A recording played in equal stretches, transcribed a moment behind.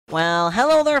Well,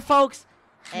 hello there, folks,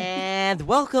 and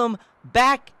welcome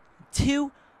back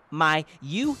to my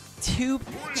YouTube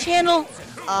channel.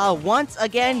 Once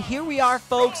again, here we are,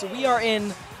 folks. We are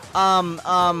in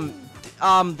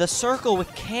the circle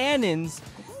with cannons.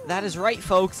 That is right,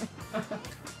 folks.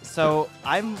 So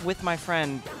I'm with my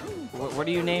friend. What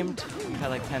are you named? You've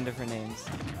had like 10 different names.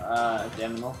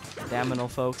 Daminal. Daminal,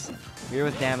 folks. We're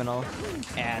with Daminal,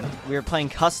 and we're playing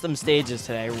custom stages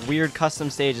today. Weird custom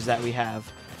stages that we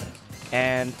have.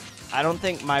 And I don't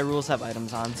think my rules have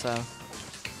items on, so.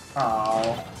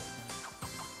 Oh.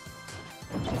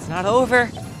 It's not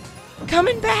over.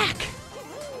 Coming back.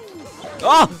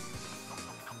 Oh!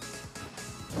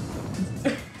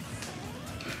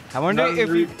 I wonder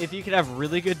if you could have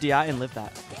really good DI and live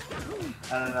that.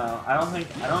 I don't know. I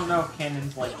don't know if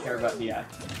cannons care about DI.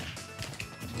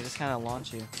 They just kind of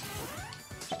launch you.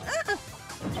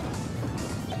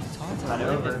 Not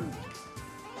over.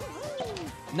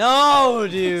 No,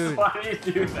 dude. Why do you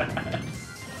do that?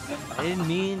 I didn't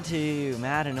mean to.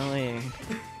 Mad annoying.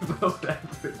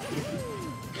 Whatever,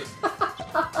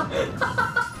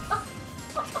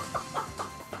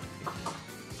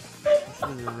 This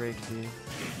is rigged, dude.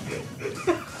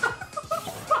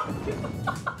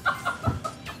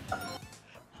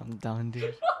 I'm done,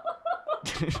 dude.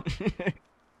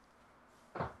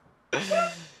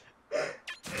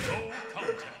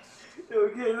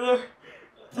 Okay there?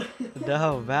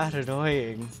 No, mad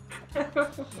annoying.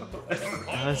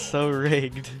 That was so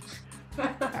rigged.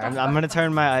 I'm gonna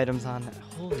turn my items on.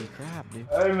 Holy crap, dude.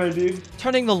 Alright, my dude.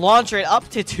 Turning the launch rate up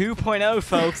to 2.0,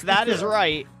 folks. That is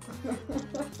right.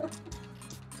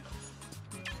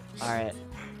 Alright.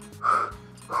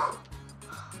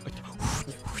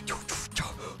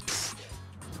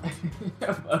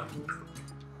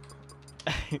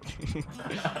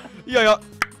 Yeah.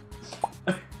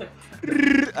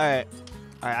 Alright.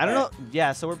 Alright, I don't know.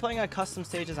 Yeah, so we're playing on custom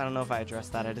stages. I don't know if I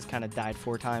addressed that. I just kind of died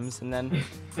 4 times and then.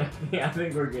 Yeah, I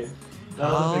think we're good.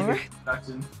 That was a good Alright.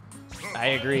 introduction. I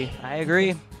agree. I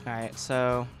agree. Alright,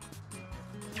 so.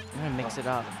 I'm gonna mix it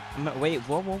up. Wait,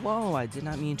 whoa. I did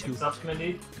not mean to. What's up,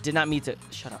 Mindy? Did not mean to.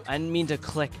 Shut up. I didn't mean to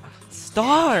click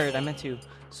start. I meant to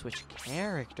switch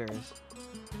characters.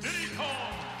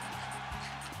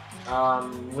 What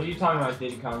are you talking about,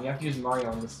 Diddy Kong? You have to use Mario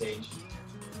on the stage.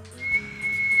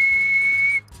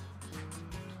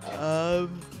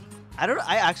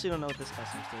 I actually don't know what this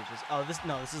custom stage is. Oh, this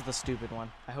is the stupid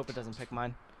one. I hope it doesn't pick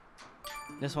mine.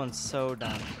 This one's so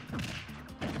dumb.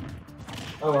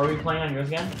 Oh, are we playing on yours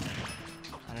again?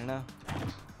 I don't know.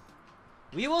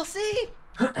 We will see.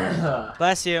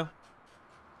 Bless you.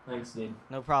 Thanks, dude.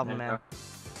 No problem, man.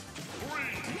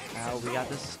 Now we got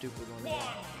this stupid one again.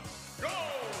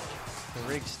 The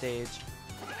rig stage.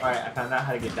 Alright, I found out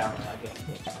how to get down when I get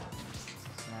hit.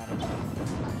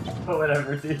 Not But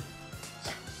whatever, dude.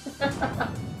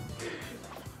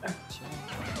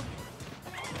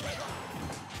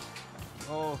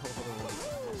 Oh.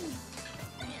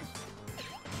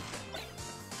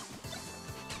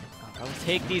 I'll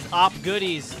take these op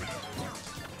goodies.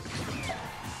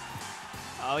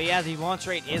 Oh yeah, the launch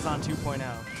rate is on 2.0.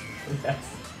 Yes.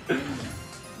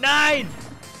 9!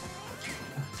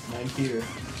 9 Peter.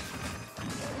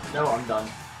 No, I'm done.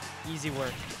 Easy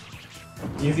work.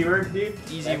 Easy work, dude?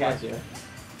 Easy I work. got you.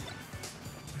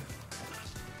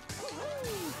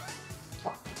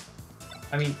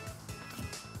 I mean...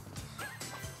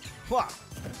 Wah.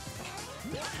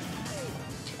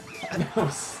 No,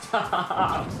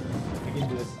 stop! I can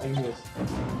do this.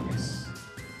 Yes.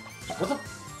 What the...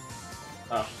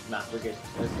 Oh, nah, we're good.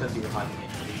 It's because you were hiding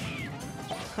it.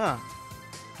 Huh.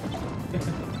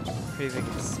 Pretty big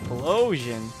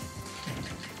explosion.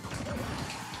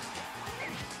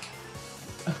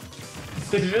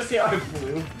 Did you just see how I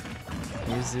flew?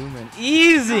 You zoom in.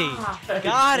 Easy!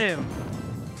 Got him!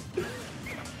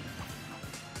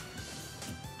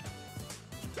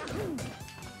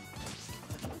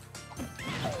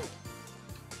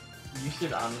 You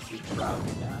should honestly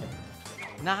probably die.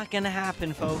 Not gonna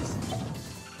happen, folks.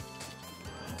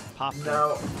 Pop them.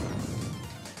 No.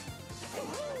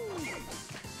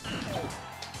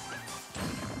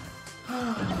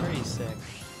 Pretty sick.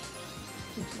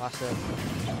 Watch this.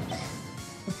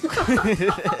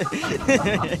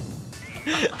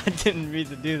 I didn't mean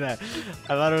to do that. I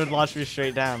thought it would launch me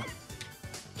straight down.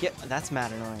 Yeah, that's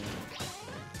mad annoying.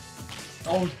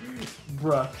 Oh,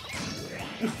 bruh.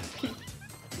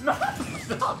 No,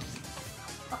 stop.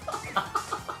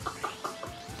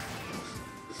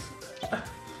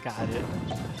 Got it.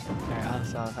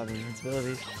 Alright, I'll have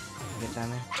invincibility. Get down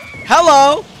there.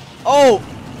 Hello! Oh!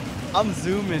 I'm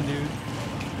zooming, dude.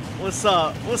 What's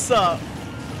up? What's up?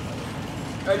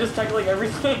 I just checked like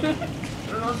everything. I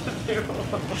don't know what to do.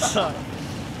 What's up?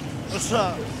 What's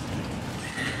up?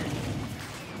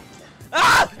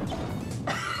 Ah!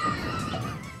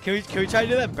 Can we try to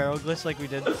do that barrel glitch like we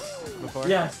did before?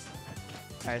 Yes.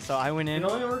 Alright, so I went in. It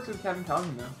only works with Captain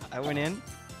Falcon though. I went in.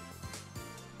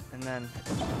 And then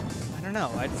I don't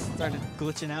know, I just started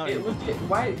glitching out.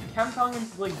 Why Captain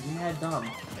Falcon's like mad dumb.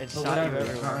 It But shot you whatever, I don't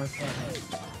everywhere. understand.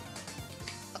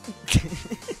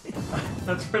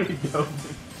 That's pretty dope.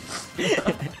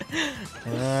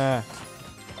 Yeah.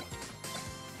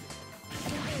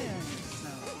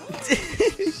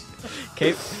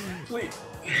 Okay. Wait.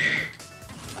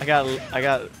 I got,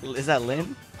 is that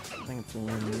Lynn? I think it's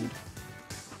Lynn.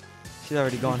 She's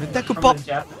already gone. That could pop.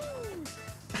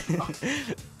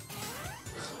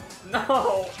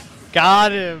 No.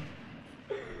 Got him.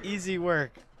 Easy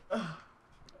work.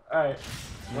 Alright.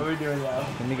 What are we doing now?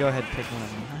 Let me go ahead and pick one of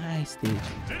them. Nice, dude.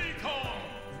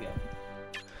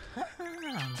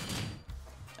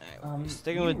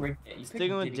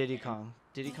 Sticking with Diddy Kong.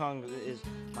 Diddy Kong is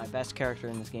my best character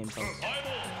in this game, folks.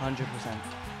 100%.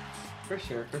 For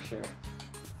sure, for sure.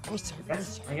 I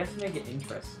guess to make it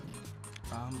interesting.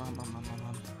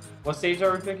 What stage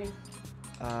are we picking?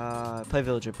 Play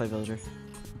Villager, play Villager.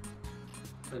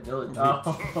 The village.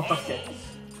 Oh, okay.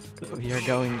 We are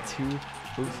going to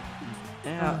booth.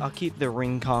 Yeah, I'll keep the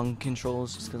Ring Kong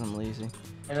controls just because I'm lazy.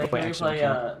 And then can we actually,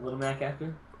 play Little Mac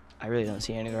after? I really don't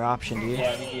see any other option, dude.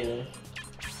 Yeah, me neither.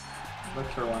 Look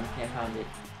for one, can't find it.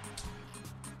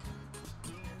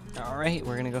 Alright,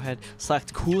 we're gonna go ahead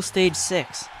select Cool Stage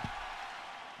 6.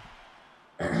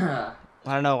 I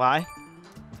don't know why.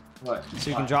 What? So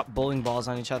you can drop bowling balls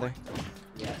on each other.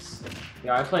 Yes.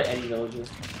 Yeah, I play Eddie Villager.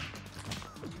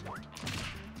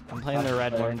 I'm playing the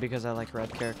red one because I like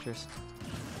red characters.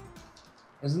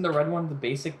 Isn't the red one the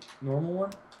basic normal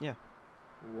one? Yeah.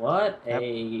 What Yep.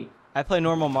 a... I play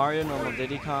normal Mario, normal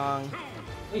Diddy Kong.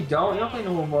 You don't play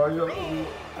normal Mario.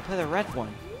 I play the red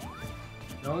one.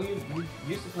 No, you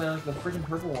used to play like the freaking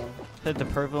purple one. Played the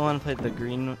purple one, played the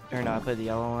green, or no, I played the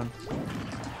yellow one.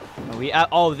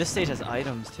 Oh, this stage has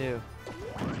items too.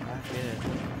 Not good.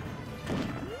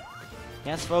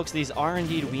 Yes, folks, these are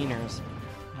indeed wieners.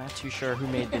 Not too sure who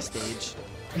made this stage.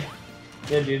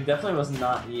 Yeah, dude, definitely was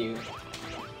not you.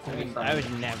 I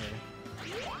would never.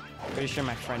 Pretty sure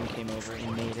my friend came over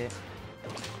and made it.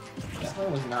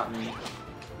 Definitely was not me.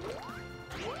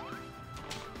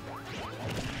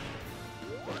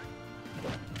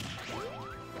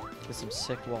 Get some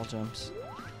sick wall jumps.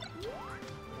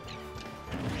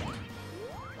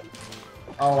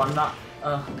 Oh, I'm not.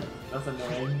 That's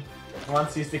annoying. I want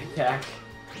C-stick attack.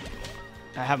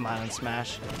 I have mine on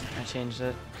Smash. I changed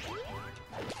it.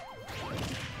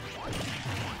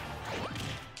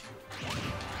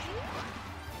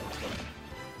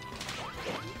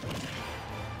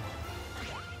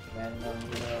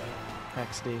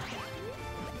 XD.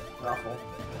 Raffle.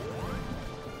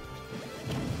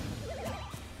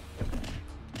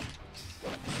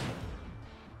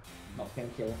 No,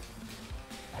 can't kill.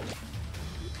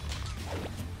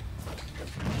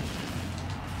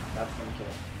 That's gonna kill.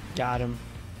 Got him.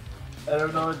 I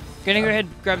don't know. Gonna go ahead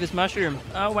and grab this mushroom.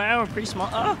 Oh wow, pretty small.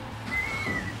 Oh!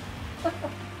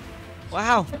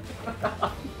 Wow!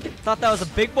 Thought that was a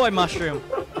big boy mushroom.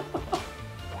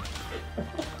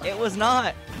 It was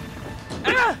not.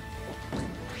 Ah!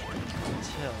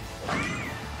 Chill.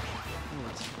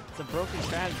 It's a broken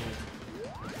strategy.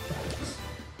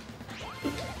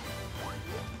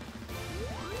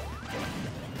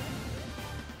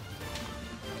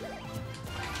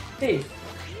 Hey.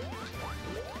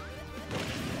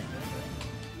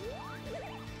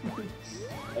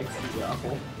 XD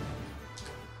raffle.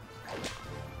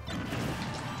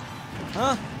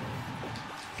 Huh?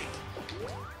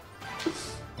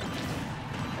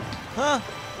 Huh?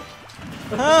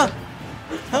 Huh?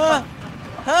 Huh?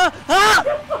 Huh? Huh?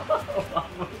 Oh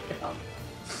my god.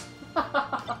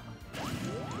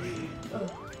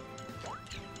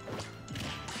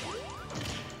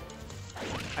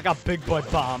 I got big boy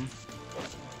bomb.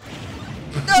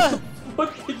 What?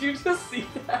 Did you just see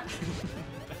that?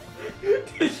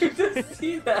 Did you just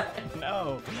see that?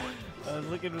 No. I was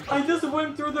looking with I just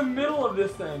went through the middle of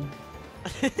this thing.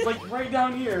 Like right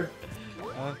down here.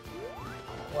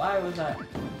 Why was that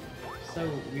so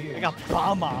weird? I got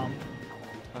bomb on.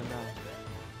 Oh no.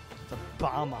 It's a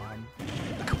bomb on.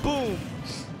 Kaboom!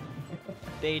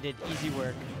 Baited. Easy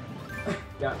work.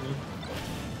 Got me.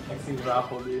 I see the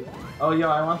raffle, dude. Oh, yo,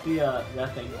 I want the,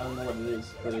 that thing. I don't know what it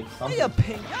is, but it's something. Hey, a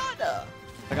pinata!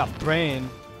 I got brain.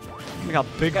 I got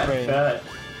big Got brain. fat.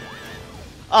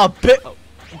 Oh, big. Oh.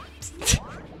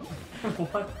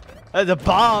 What? The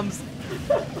bombs.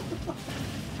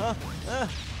 Huh?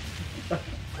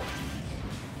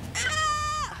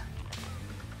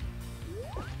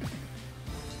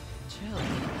 Chill.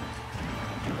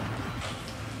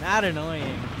 Not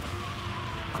annoying.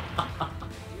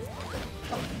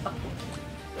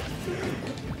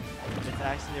 It's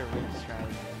actually a rigged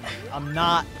strategy. I'm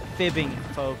not fibbing,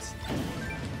 folks.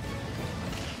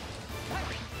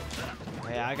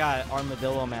 Yeah, I got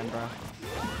Armadillo Man, bro.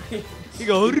 You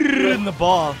go in the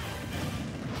ball.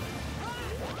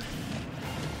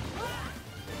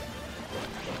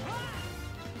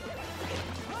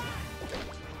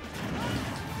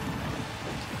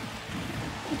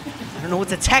 I don't know what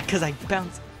to attack because I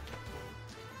bounce.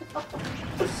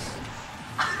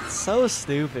 So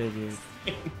stupid, dude.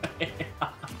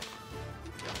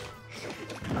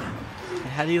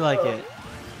 How do you like it?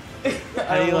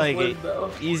 How do you like it?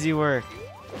 Easy work.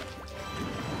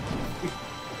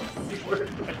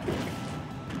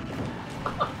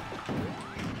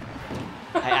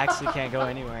 I actually can't go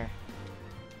anywhere.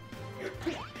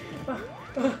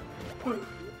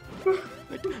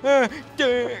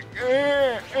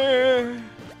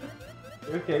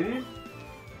 Okay, dude?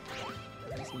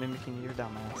 Just mimicking your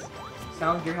dumbass.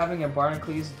 Sounds like you're having a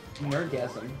Barnacles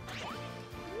nerdgasm.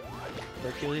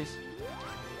 Hercules?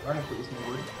 Barnacles,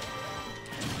 maybe.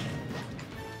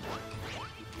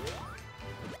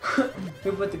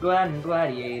 Who put the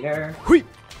gladiator? Hui!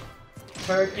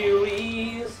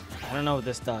 Hercules! I don't know what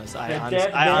this does. I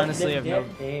honestly have no...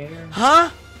 There. Huh?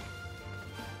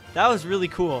 That was really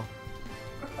cool.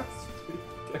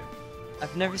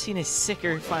 I've never seen a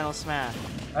sicker Final Smash.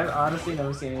 I've honestly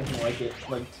never seen anything like it,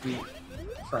 like, to be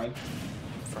frank.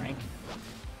 Frank?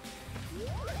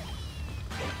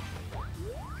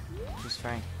 Who's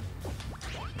Frank?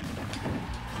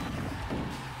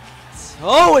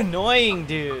 So annoying,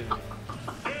 dude.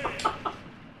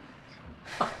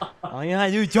 All you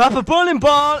gotta do is drop a bowling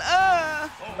ball. Ah!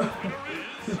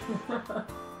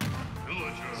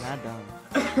 Not done.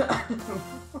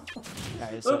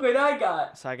 Alright, Look what I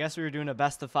got! so I guess we were doing a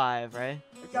best of 5, right?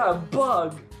 I got a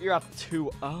bug! You're up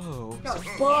 2-0. I got a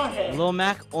bughead! Lil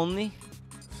Mac only?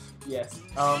 Yes.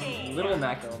 Little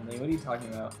Mac only. What are you talking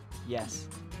about? Yes.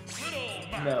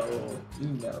 No.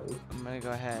 No. I'm gonna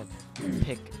go ahead and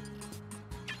pick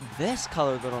this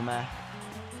color Little Mac.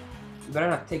 You better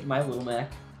not take my Little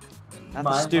Mac. Not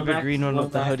My the stupid Little Mac's green one Little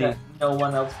with the Mac hoodie. that no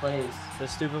one else plays. The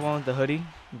stupid one with the hoodie?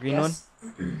 Green Yes.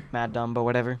 one? Mad dumb, but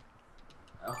whatever.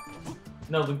 Oh.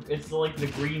 No, it's like the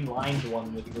green lined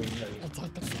one with the green hoodie. It's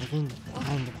like the green lined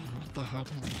one with the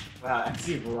hoodie. Wow, I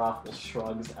see Raffle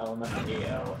shrugs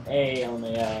LMFAO.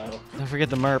 LMAO. Don't forget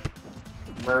the MERP.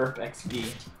 Murph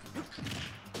XP.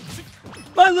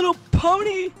 My Little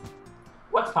Pony!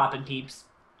 What's poppin', peeps?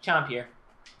 Chomp here.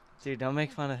 Dude, don't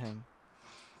make fun of him.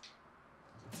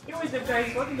 Hey, what's up,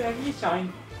 guys? Welcome back. You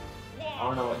shine. I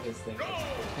don't know what his thing is.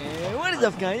 Hey, what is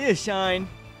up, guys? It's Shine.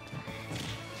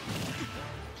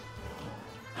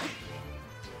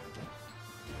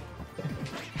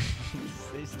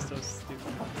 This is so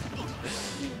stupid.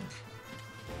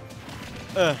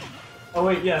 Oh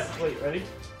wait, yes. Wait, ready?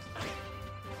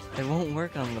 It won't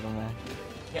work on Little Mac.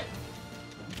 Yeah.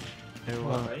 It Come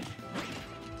on, won't. ready?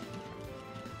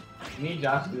 Me and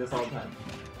Josh do this all the time.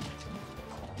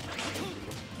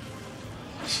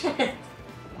 Shit.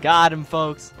 Got him,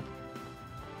 folks.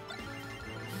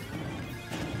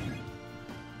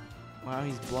 Wow,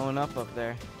 he's blowing up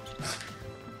there.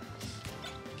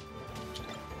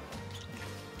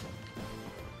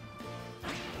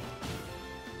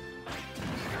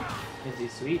 Is he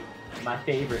sweet? My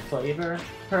favorite flavor,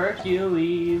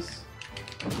 Hercules.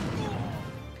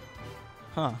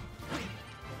 Huh.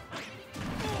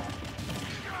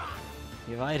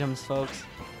 You have items, folks.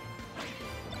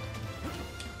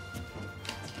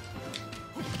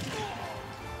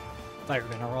 Thought you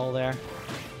were gonna roll there.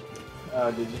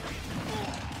 Oh, did you?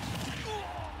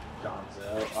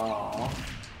 Gonzo. Aww.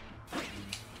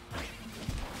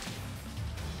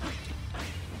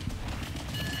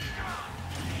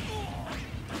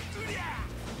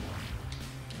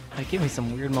 That gave me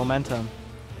some weird momentum.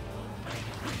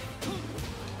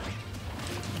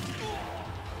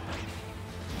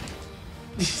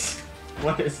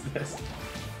 What is this?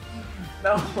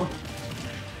 No.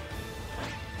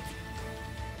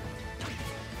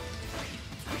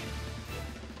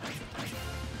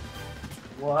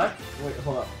 What? Wait,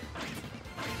 hold up.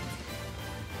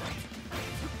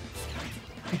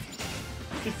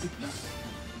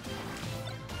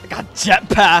 I got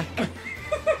jetpack!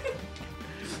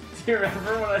 Do you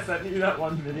remember when I sent you that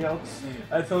one video?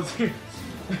 I told you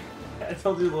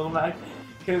Little Mac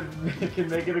can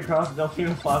make it across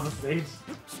Delfino Plaza stage.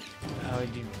 Oh,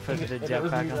 you put the It was me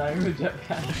jetpack on. riding the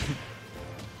jetpack.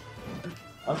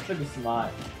 I was pretty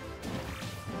smart.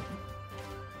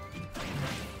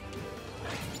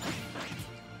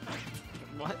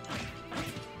 What?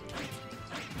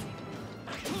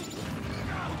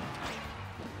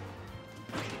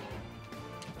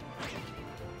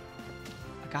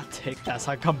 I gotta take that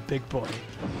so I become big boy.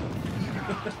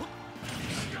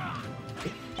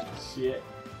 Shit.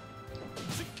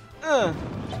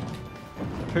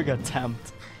 Big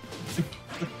attempt.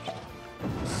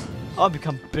 I'll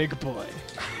become big boy.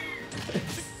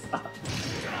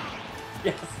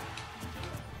 Yes.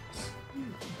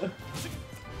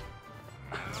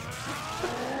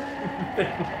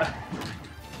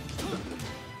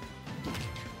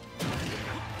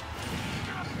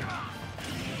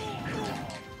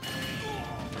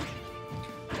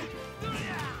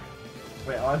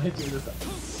 Wait, I want to do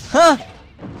this. Huh?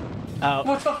 Ow.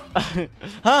 What the?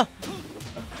 Huh?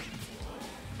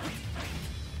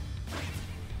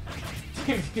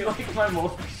 Dude, do you like my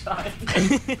multi shine? It's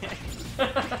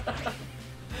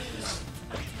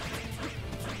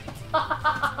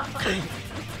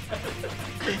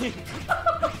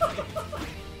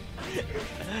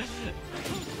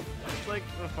like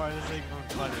the farthest thing from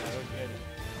funny. I don't get it.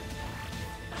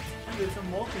 It's a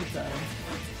multi shine.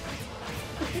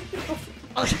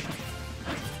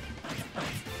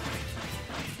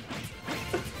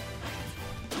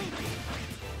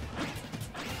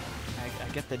 I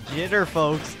get the jitter,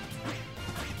 folks.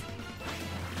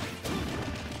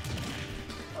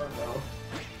 Oh no.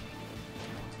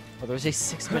 Oh, there's a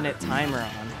 6-minute timer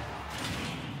on.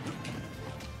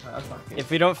 Oh, that's not good.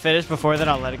 If we don't finish before then,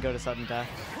 I'll let it go to sudden death.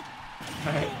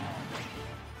 Alright.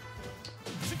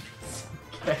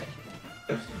 Okay.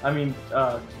 I mean,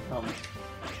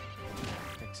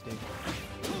 Extinct.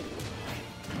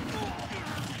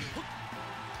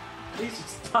 please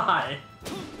just die.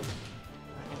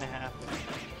 Not gonna happen.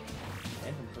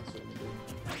 Anthem puts it in the boot.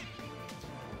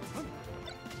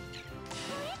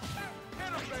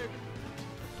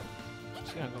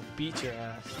 Just gonna go beat your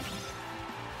ass.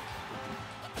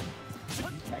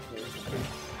 Actually, you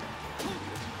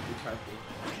tried to.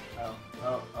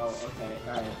 Oh, okay,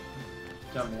 alright.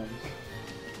 Jump in.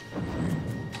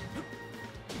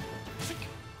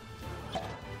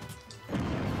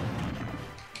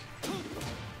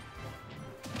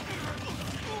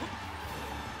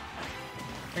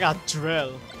 I got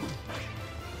drill.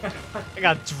 I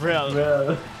got drill.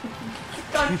 Bro.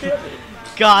 God damn it.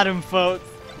 Got him, folks.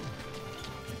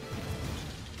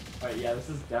 Alright, yeah, this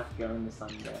is Death going to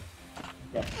Sudden Death.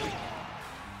 Death.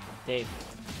 Dave.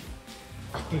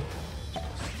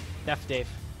 Def Dave.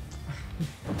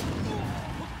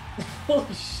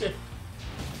 Holy shit.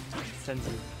 Sends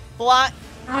you. Flat.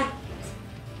 God.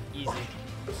 Easy.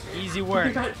 Easy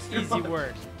work. That's too Easy much.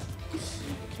 work.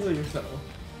 Kill yourself.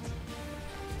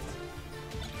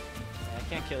 I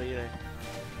can't kill either.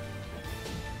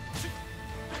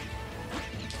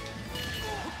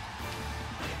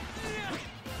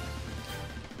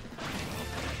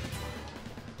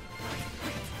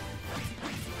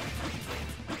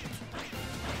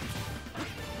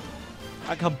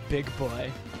 I got big boy.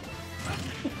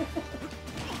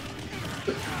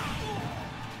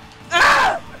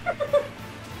 Ah!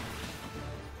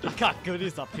 I got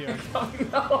goodies up here. Oh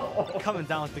no! Coming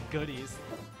down with the goodies.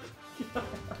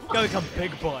 Gotta become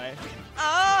big boy.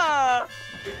 Ah!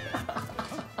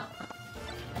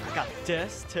 I got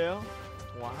this too.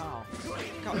 Wow.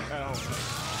 Got hell.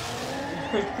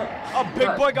 Oh,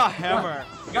 big boy got hammer.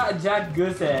 Got a Jack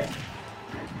Goose egg.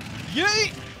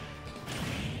 Yeet!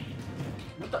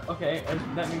 What the? Okay,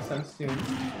 that makes sense too.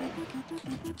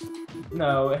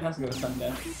 No, it has to go to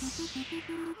Sunday.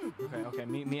 Okay,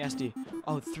 meet me SD.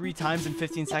 Oh, 3 times in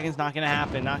 15 seconds, not gonna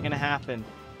happen, not gonna happen.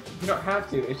 You don't have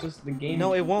to, it's just the game.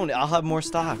 No, it won't, I'll have more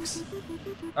stocks.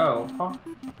 Oh, huh?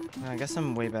 I guess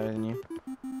I'm way better than you.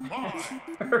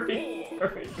 Hurry,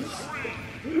 hurry.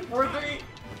 4, 3,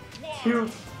 2.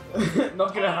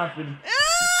 Not gonna happen.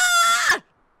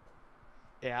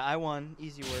 Yeah, I won.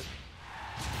 Easy work.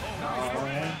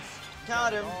 Oh,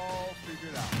 Got him.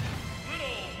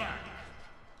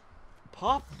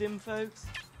 Popped him, folks.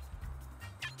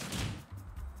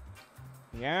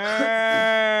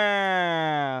 Yeah.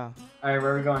 Alright,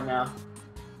 where are we going now?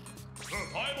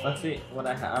 Let's see what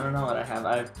I have. I don't know what I have.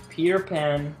 I have Peter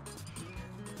Pan.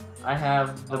 I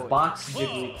have the Oh, box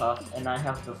Jigglypuff, and I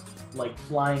have the like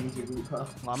flying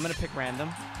Jigglypuff. Well, I'm gonna pick random.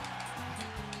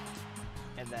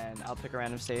 And then I'll pick a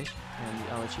random stage, and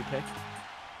I'll let you pick.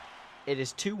 It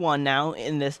is 2-1 now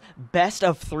in this best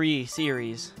of 3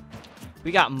 series.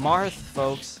 We got Marth,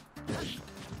 folks.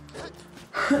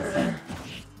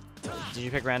 Did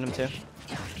you pick random too?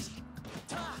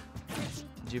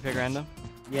 Did you pick random?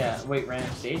 Yeah, wait, random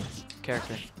stage?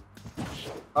 Character.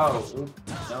 Oh, oop,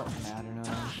 no. I don't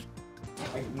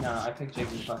know. No, I picked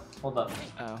Jigglypuff. Hold up.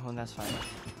 Oh, well, that's fine.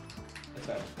 That's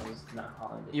right, I was not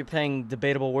calling it. You're playing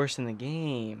debatable worse in the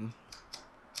game.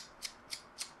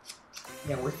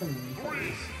 Yeah, where's the new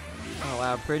players? Oh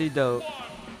wow, pretty dope.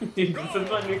 Dude, this is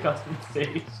my new custom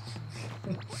stage.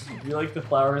 You like the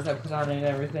flowers I put on it and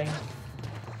everything?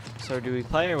 So do we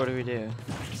play or what do we do?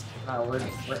 No, we're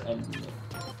ending it.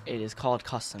 It is called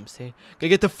custom. See, gotta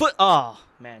get the foot. Oh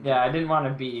man. Yeah, I didn't want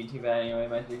to beat you too bad anyway,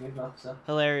 my Jigglypuff, so.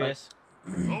 Hilarious.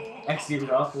 XD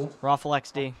Raffle. Raffle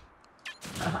XD.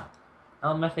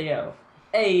 LMFAO.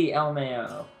 Hey,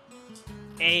 LMAO.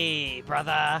 Hey,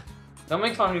 brother. Don't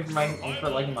make fun of me for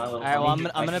liking my little. All right, well I'm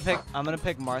gonna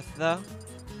pick Marth though.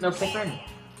 No, pick random.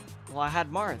 Well, I had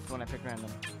Marth when I picked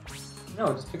random.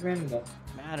 No, just pick random though.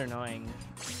 Mad annoying.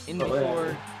 In But wait.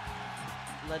 before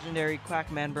legendary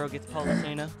Quackman bro gets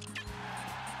Palutena.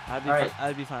 Alright.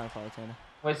 I'd be fine with Palutena.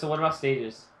 Wait, so what about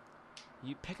stages?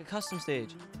 You pick a custom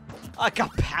stage. I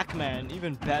got Pac-Man,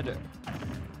 even better.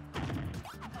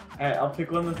 Alright, I'll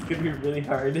pick one that's gonna be really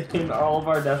hard, and all of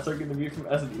our deaths are gonna be from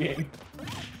SDing.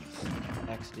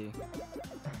 XD.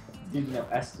 Dude, no,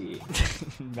 SD.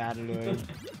 Mad annoying.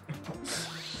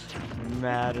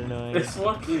 Mad annoying. This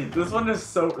one is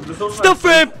so. This was Stuff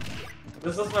my him! first,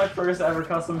 This was my first ever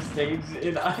custom stage,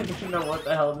 and I didn't know what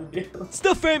the hell to do.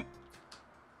 Stuff him!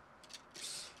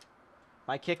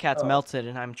 My Kit Kat's Oh. melted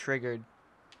and I'm triggered.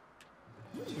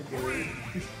 What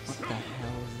What the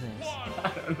hell is I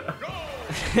don't know.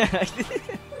 this?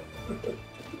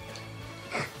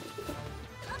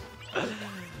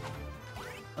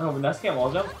 Oh, Vanessa can't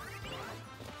wall jump?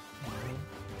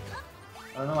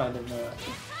 I don't know why I didn't know that.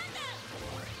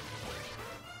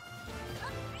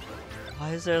 Why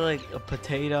is there like a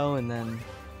potato and then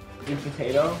Dude,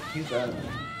 Potato? He's done.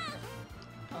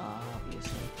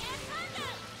 obviously.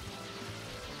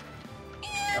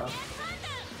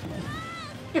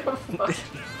 Oh.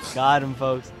 Got him,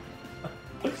 folks.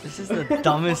 This is the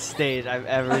dumbest stage I've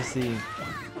ever seen.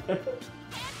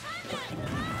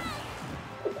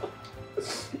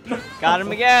 Got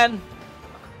him again.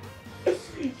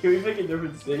 Can we make a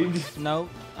different stage? Nope.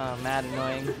 Mad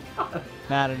annoying.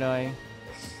 Mad annoying.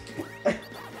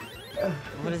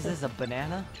 What is this? A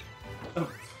banana? A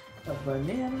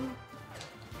banana?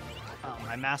 Oh,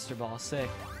 my Master Ball. Sick.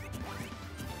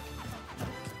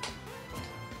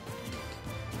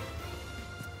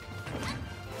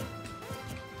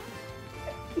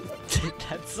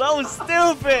 That's so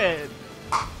stupid!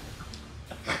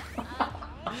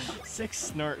 Sick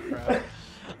snort, bro.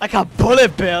 I got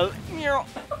Bullet Bill!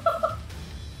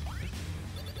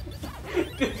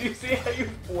 Did you see how you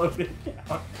floated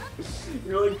down?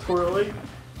 You're like twirling.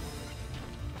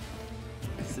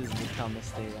 This is the dumbest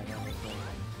state I've ever played.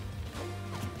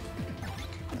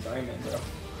 Sorry, man, bro.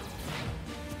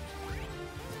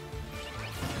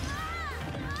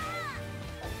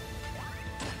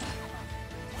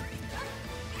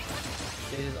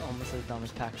 Stage is almost as dumb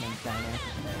as Pac-Man's down there.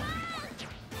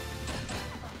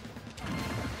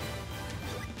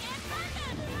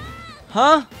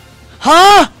 Huh?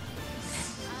 Huh?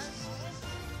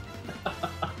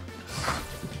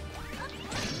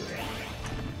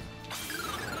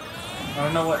 I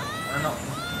don't know what. I don't know.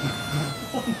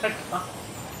 Oh my god.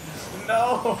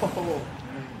 No!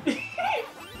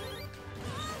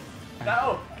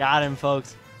 No! Got him,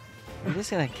 folks. I'm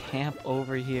just gonna camp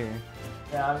over here.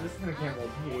 Yeah, I'm just gonna camp up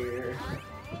here.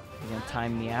 You're gonna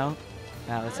time me out?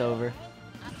 Now it's over.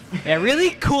 Yeah,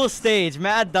 really cool stage.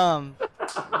 Mad dumb.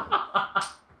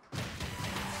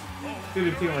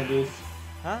 Dude, two my dudes.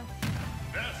 Huh?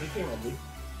 Two my dudes.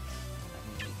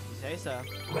 You say so.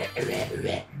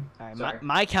 Sorry. Alright,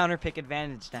 my counter pick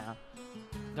advantage now.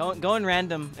 Going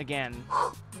random again.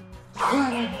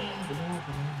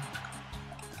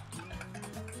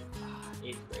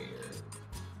 Eighth grader.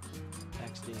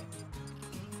 XD.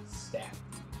 Stack.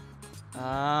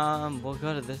 We'll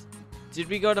go to this. Did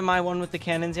we go to my one with the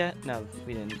cannons yet? No,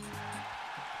 we didn't.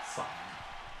 Saw.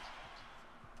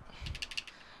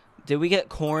 Did we get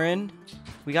Corrin?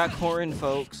 We got Corrin,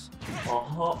 folks.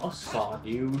 Saw,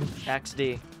 dude.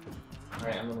 XD.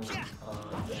 Alright, I'm gonna,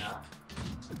 yeah.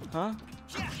 Huh?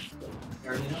 You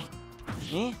already know?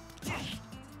 Me?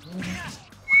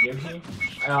 Yoshi?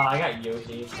 Oh, I got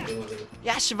Yoshi.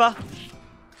 Yashiva!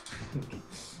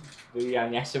 Yeah,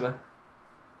 Yashiba.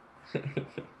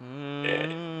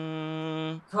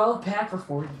 Mm, 12 pack for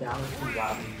 $40 for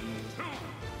Robin.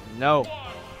 no.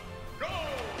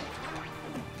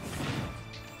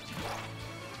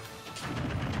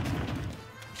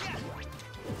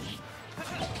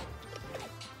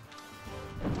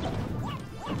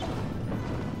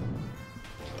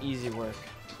 easy work.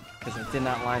 Because I did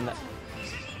not line that.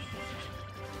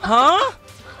 Huh?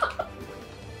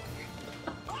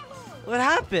 What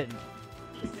happened?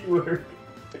 Easy work.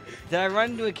 Did I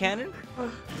run into a cannon?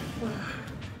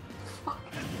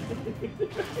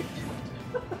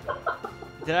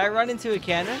 Did I run into a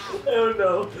cannon? I don't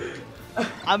know.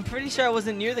 I'm pretty sure I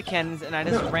wasn't near the cannons and I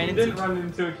just ran You into. didn't run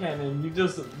into a cannon. You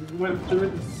just went through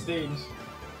the stage.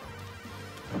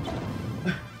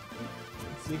 Let's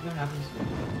see if that happens.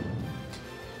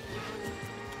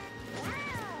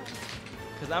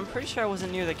 Because I'm pretty sure I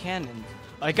wasn't near the cannon.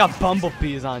 I got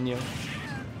bumblebees on you.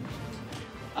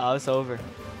 Oh, it's over.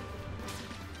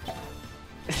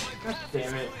 God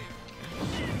damn it.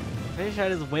 Pretty sure I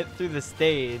just went through the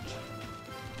stage.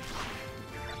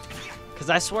 Because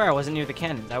I swear I wasn't near the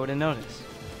cannons. I would have noticed.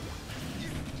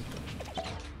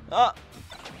 Oh!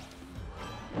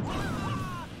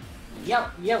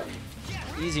 Yep.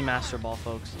 Easy Master Ball,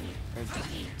 folks. Or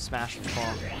Smash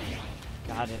Ball.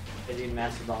 Got it. I think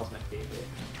Master Ball is my favorite.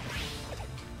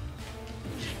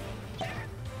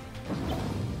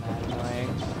 Annoying.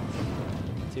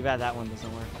 Too bad that one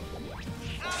doesn't work.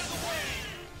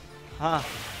 Huh.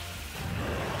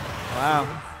 Wow.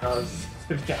 That was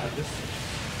God,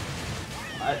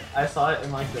 I saw it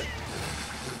in like the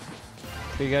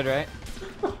Pretty good, right?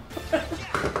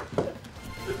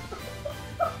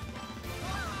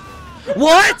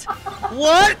 What?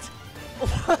 What?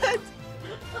 What?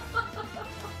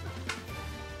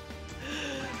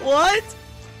 What?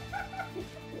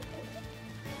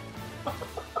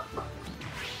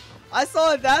 I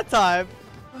saw it that time.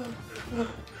 I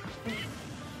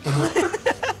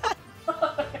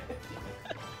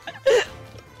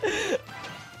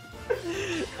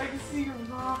can see your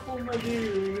raffle, my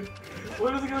dude.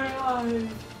 What is going on?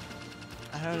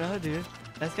 I don't know, dude.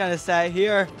 That's kind of sad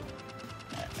here.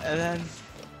 And then.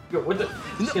 Yo, what the?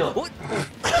 Chill. What?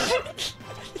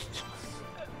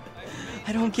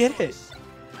 I don't get it.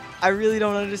 I really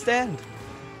don't understand.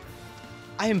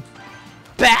 I am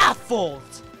baffled.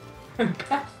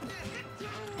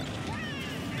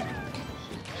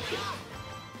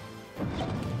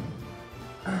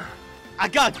 I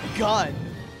got gun.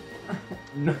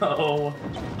 No.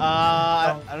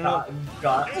 I don't know.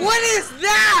 God. What is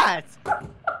that?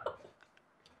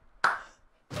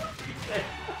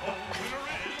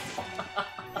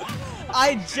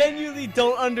 I genuinely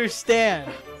don't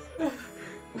understand.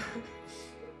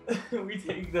 We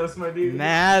take those, my dude.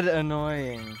 Mad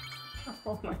annoying.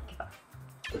 Oh my god.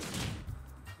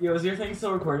 Yo, is your thing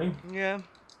still recording? Yeah.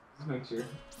 Just make sure.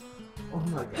 Oh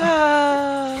my god.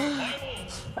 Ah.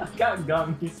 I got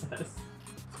gum, he says.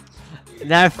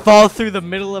 And I fall through the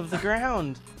middle of the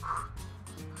ground.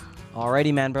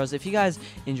 Alrighty, man, bros. If you guys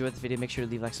enjoyed the video, make sure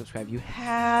to leave, like, subscribe. If you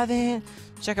haven't,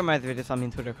 check out my other videos. Follow me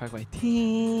on Twitter,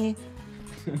 CarkYT.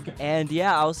 And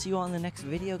yeah, I'll see you on the next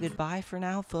video. Goodbye for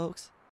now, folks.